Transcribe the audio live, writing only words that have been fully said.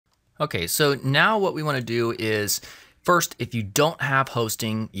Okay, so now what we want to do is first, if you don't have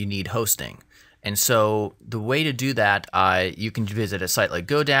hosting, you need hosting. And so the way to do that, you can visit a site like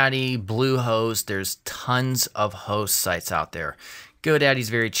GoDaddy, Bluehost. There's tons of host sites out there. GoDaddy's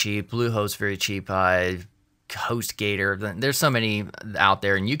very cheap, Bluehost very cheap, HostGator. There's so many out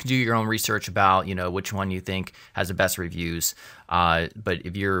there, and you can do your own research about which one you think has the best reviews. But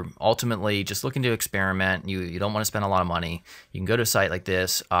if you're ultimately just looking to experiment, you don't want to spend a lot of money, you can go to a site like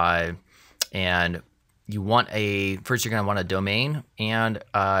this, and you want first you're going to want a domain and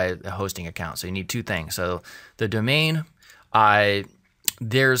a hosting account. So you need two things. So the domain,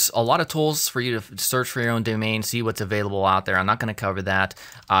 there's a lot of tools for you to search for your own domain, see what's available out there. I'm not going to cover that,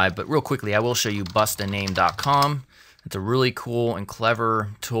 but real quickly, I will show you bustaname.com. It's a really cool and clever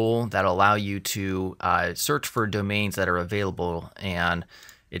tool that'll allow you to search for domains that are available, and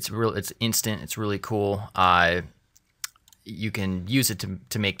it's instant. It's really cool. You can use it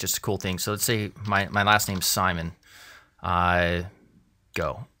to make just cool things. So let's say my last name's Simon.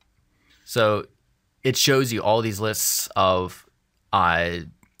 Go. So it shows you all these lists of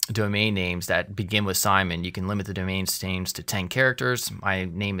domain names that begin with Simon. You can limit the domain names to 10 characters. My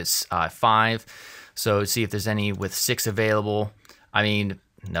name is 5. So see if there's any with 6 available. I mean,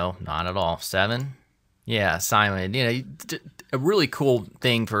 no, not at all. 7? Yeah, Simon. A really cool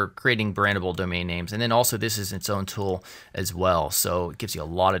thing for creating brandable domain names. And then also this is its own tool as well. So it gives you a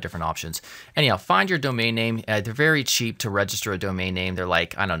lot of different options. Anyhow, find your domain name. They're very cheap to register a domain name. They're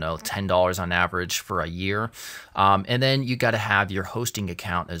like, I don't know, $10 on average for a year. And then you got to have your hosting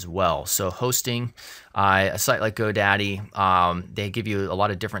account as well. So hosting, a site like GoDaddy, they give you a lot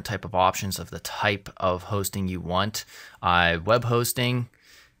of different type of options of the type of hosting you want. Web hosting,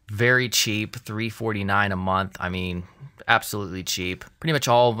 very cheap, $3.49 a month. I mean, absolutely cheap. Pretty much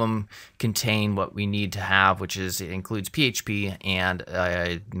all of them contain what we need to have, which is it includes PHP and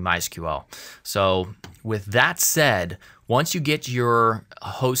mysql. So with that said, once you get your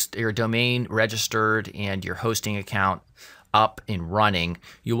domain registered and your hosting account up and running,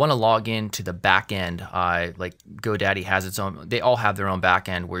 you want to log into the back end. Like GoDaddy has its own, they all have their own back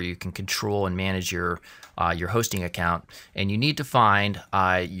end where you can control and manage your hosting account, and you need to find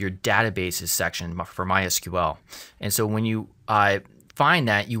your databases section for MySQL. And so when you find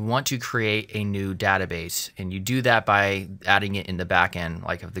that, you want to create a new database, and you do that by adding it in the back end,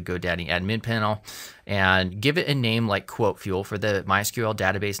 like of the GoDaddy admin panel, and give it a name like Quote Fuel for the MySQL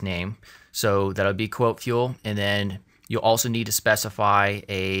database name. So that'll be Quote Fuel, and then you'll also need to specify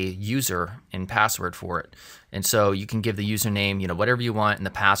a user and password for it. And so you can give the username, whatever you want, and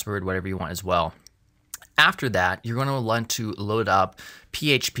the password, whatever you want as well. After that, you're going to want to load up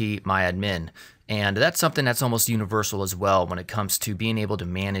PHP MyAdmin. And that's something that's almost universal as well when it comes to being able to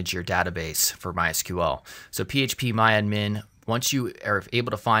manage your database for MySQL. So PHP MyAdmin, once you are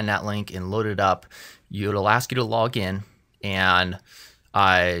able to find that link and load it up, it'll ask you to log in. And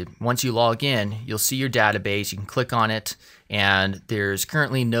once you log in, you'll see your database. You can click on it, and there's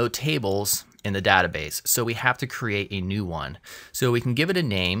currently no tables in the database. So we have to create a new one. So we can give it a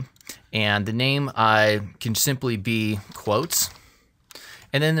name, and the name can simply be quotes,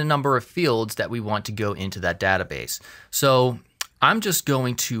 and then the number of fields that we want to go into that database. So I'm just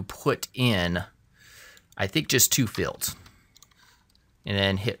going to put in, I think, just 2 fields, and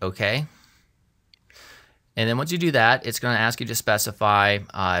then hit OK. And then once you do that, it's going to ask you to specify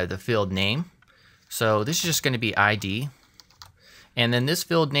the field name. So this is just going to be ID. And then this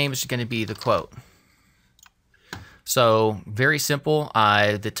field name is going to be the quote. So very simple.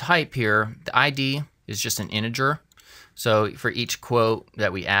 The type here, the ID is just an integer. So for each quote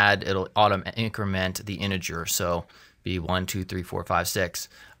that we add, it'll auto increment the integer. So be 1, 2, 3, 4, 5, 6.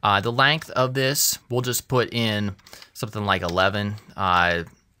 The length of this, we'll just put in something like 11,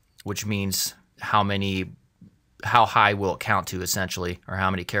 which means how high will it count to, essentially, or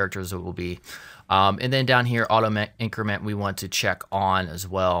how many characters it will be. And then down here, auto increment, we want to check on as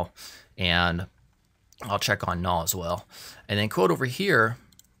well, and I'll check on null as well. And then quote over here,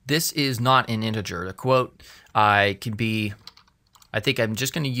 this is not an integer. The quote can be, I think I'm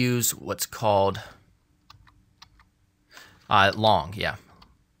just going to use what's called long, yeah,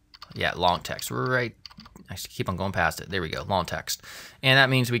 long text. We're right. I keep on going past it. There we go, long text. And that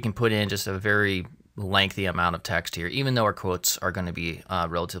means we can put in just a very lengthy amount of text here, even though our quotes are going to be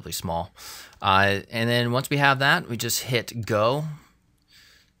relatively small. And then once we have that, we just hit go.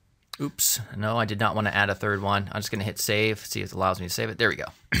 Oops, no, I did not want to add a third one. I'm just going to hit save, see if it allows me to save it. There we go.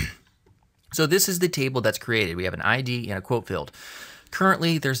 So this is the table that's created. We have an ID and a quote field.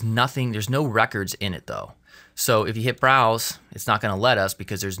 Currently, there's no records in it though. So if you hit browse, it's not going to let us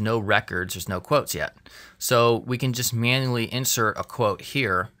because there's no records, there's no quotes yet. So we can just manually insert a quote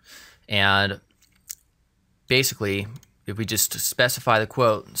here. And basically, if we just specify the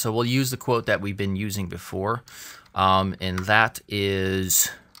quote, so we'll use the quote that we've been using before, and that is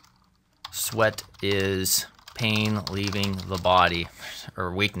sweat is pain leaving the body,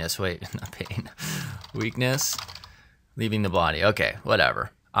 or weakness, wait, not pain, weakness leaving the body. Okay,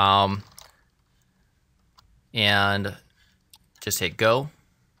 whatever. And just hit go.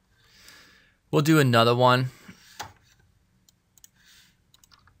 We'll do another one.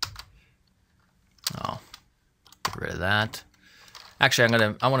 Oh, get rid of that.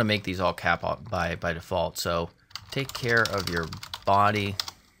 Actually, I want to make these all cap by default. So take care of your body.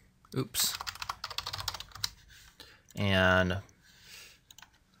 Oops. And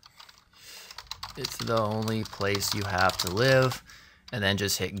it's the only place you have to live. And then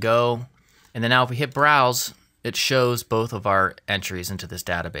just hit go. And then now if we hit browse, it shows both of our entries into this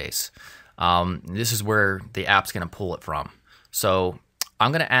database. This is where the app's going to pull it from. So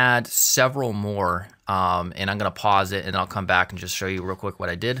I'm going to add several more, and I'm going to pause it, and I'll come back and just show you real quick what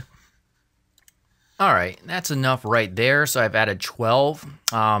I did. All right, that's enough right there. So I've added 12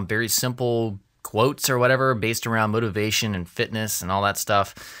 very simple quotes or whatever based around motivation and fitness and all that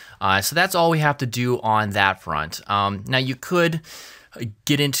stuff. So that's all we have to do on that front. Now you could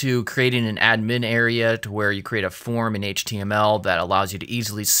get into creating an admin area to where you create a form in HTML that allows you to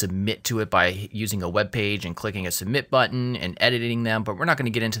easily submit to it by using a web page and clicking a submit button and editing them, but we're not going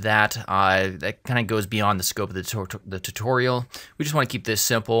to get into that. That kind of goes beyond the scope of the tutorial. We just want to keep this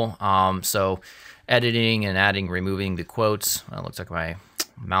simple. So editing and adding, removing the quotes. Well, it looks like my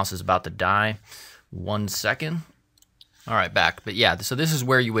mouse is about to die. 1 second. All right, back. But yeah, so this is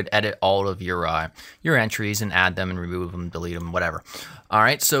where you would edit all of your entries and add them and remove them, delete them, whatever. All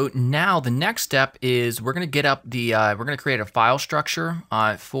right, so now the next step is we're going to get up the, we're going to create a file structure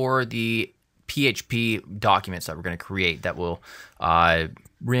for the PHP documents that we're going to create that will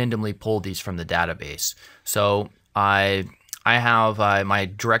randomly pull these from the database. So I have my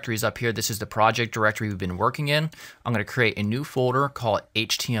directories up here. This is the project directory we've been working in. I'm going to create a new folder called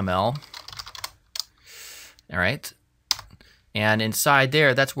HTML. All right. And inside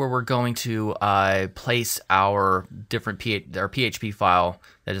there, that's where we're going to place our different PHP file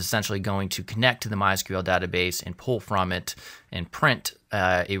that is essentially going to connect to the MySQL database and pull from it and print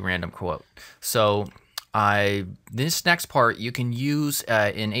a random quote. So this next part you can use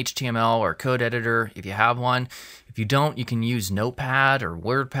in HTML or code editor if you have one. If you don't, you can use Notepad or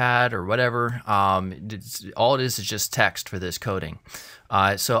WordPad or whatever. All it is just text for this coding.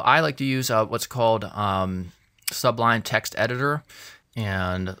 So I like to use what's called Sublime Text Editor,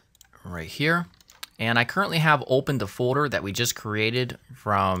 and right here. And I currently have opened the folder that we just created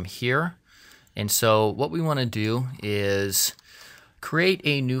from here. And so what we want to do is create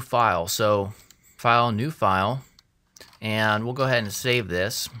a new file. So file, new file, and we'll go ahead and save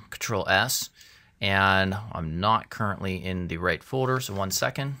this, Control S. And I'm not currently in the right folder, so 1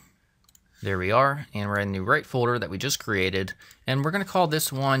 second. There we are, and we're in the right folder that we just created, and we're going to call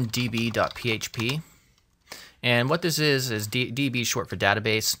this one db.php. And what this is DB short for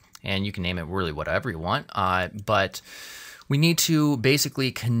database, and you can name it really whatever you want, but we need to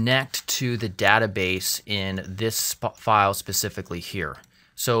basically connect to the database in this file specifically here.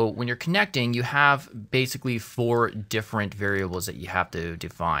 So when you're connecting, you have basically 4 different variables that you have to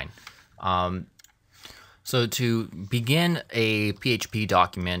define. So to begin a PHP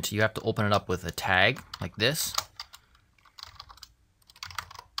document, you have to open it up with a tag like this,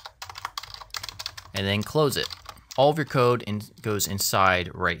 and then close it. All of your code goes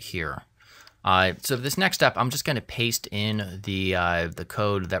inside right here. So this next step, I'm just going to paste in the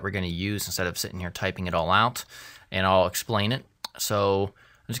code that we're going to use instead of sitting here typing it all out, and I'll explain it. So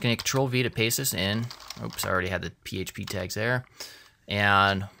I'm just going to Control V to paste this in. Oops, I already had the PHP tags there.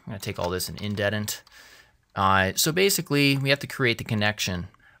 And I'm going to take all this and indent it. So basically, we have to create the connection.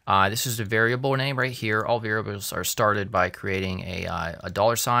 This is the variable name right here. All variables are started by creating a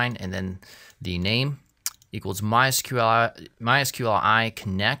 $, and then the name equals MySQLi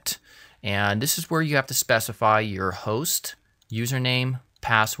connect. And this is where you have to specify your host, username,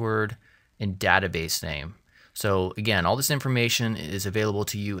 password, and database name. So again, all this information is available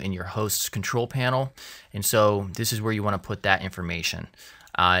to you in your host's control panel. And so this is where you want to put that information.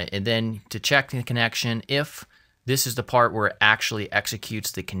 And then to check the connection, if this is the part where it actually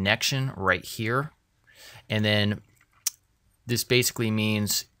executes the connection right here. And then this basically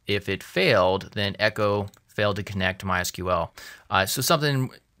means if it failed, then echo failed to connect to MySQL. So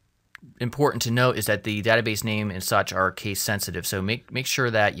something important to note is that the database name and such are case sensitive. So make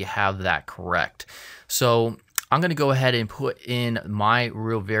sure that you have that correct. So I'm going to go ahead and put in my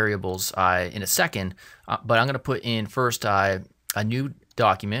real variables in a second, but I'm going to put in first a new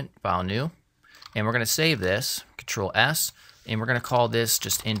document, file new, and we're going to save this, Control S, and we're going to call this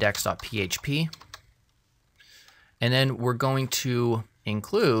just index.php. And then we're going to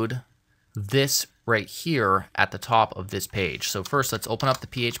include this right here at the top of this page. So first, let's open up the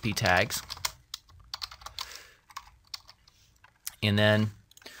PHP tags. And then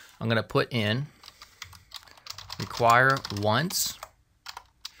I'm going to put in require once,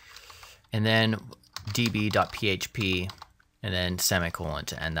 and then db.php, and then semicolon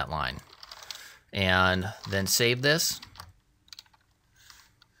to end that line. And then save this.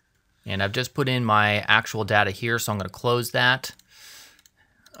 And I've just put in my actual data here, so I'm going to close that.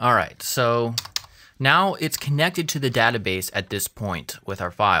 All right, so now it's connected to the database at this point with our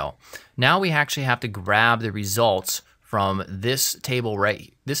file. Now we actually have to grab the results from this table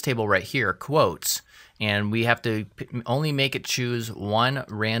right here, quotes, and we have to only make it choose one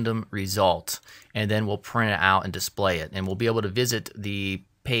random result, and then we'll print it out and display it, and we'll be able to visit the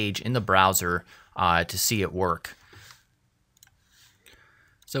page in the browser to see it work.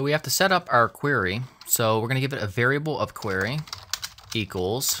 So we have to set up our query. So we're going to give it a variable of query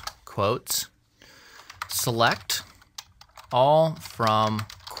equals quotes, select all from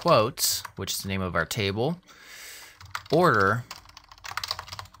quotes, which is the name of our table, order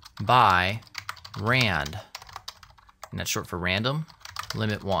by rand, and that's short for random,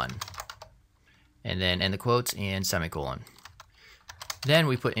 limit 1, and then end the quotes and semicolon. Then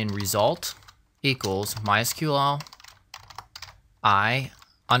we put in result equals mysql I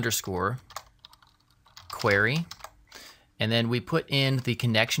underscore query, and then we put in the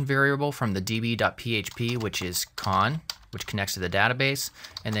connection variable from the db.php, which is con, which connects to the database,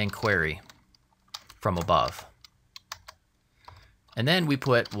 and then query from above. And then we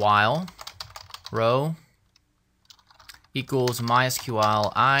put while row equals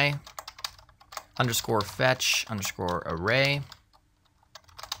mysql I underscore fetch underscore array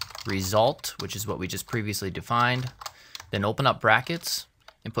result, which is what we just previously defined. Then open up brackets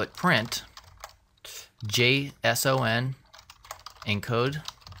and put print JSON encode,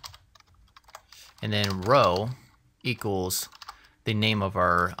 and then row equals the name of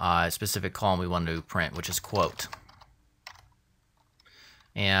our specific column we want to print, which is quote.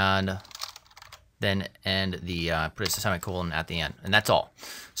 And then end the put a semicolon at the end, and that's all.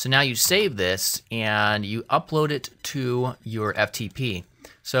 So now you save this and you upload it to your FTP.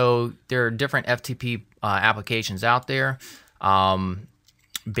 So there are different FTP applications out there.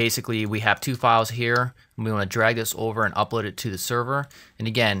 Basically, we have two files here, and we want to drag this over and upload it to the server. And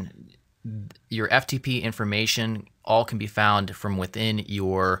again, your FTP information all can be found from within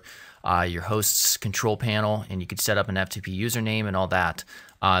your host's control panel, and you can set up an FTP username and all that.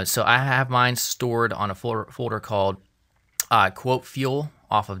 So I have mine stored on a folder called Quote Fuel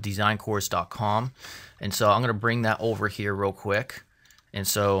off of DesignCourse.com, and so I'm going to bring that over here real quick. And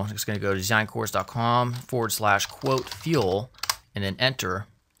so I'm just going to go to DesignCourse.com/quote fuel, and then enter.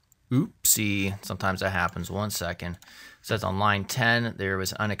 Oopsie, sometimes that happens. 1 second. It says on line 10 there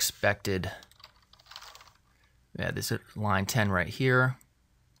was unexpected. Yeah, this is line 10 right here.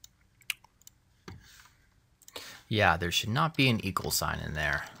 Yeah, there should not be an equal sign in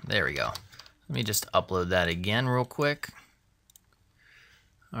there. There we go. Let me just upload that again real quick.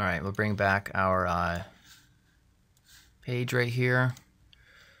 All right, we'll bring back our page right here.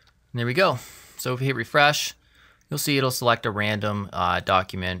 And there we go. So if we hit refresh, you'll see it'll select a random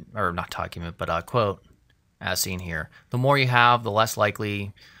document, or not document, but quote, as seen here. The more you have, the less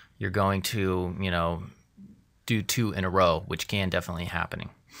likely you're going to, do two in a row, which can definitely happen.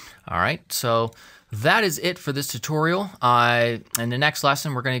 All right, so that is it for this tutorial. In the next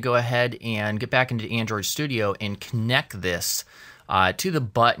lesson, we're going to go ahead and get back into Android Studio and connect this to the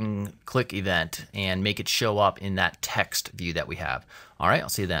button click event and make it show up in that text view that we have. All right, I'll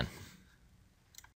see you then.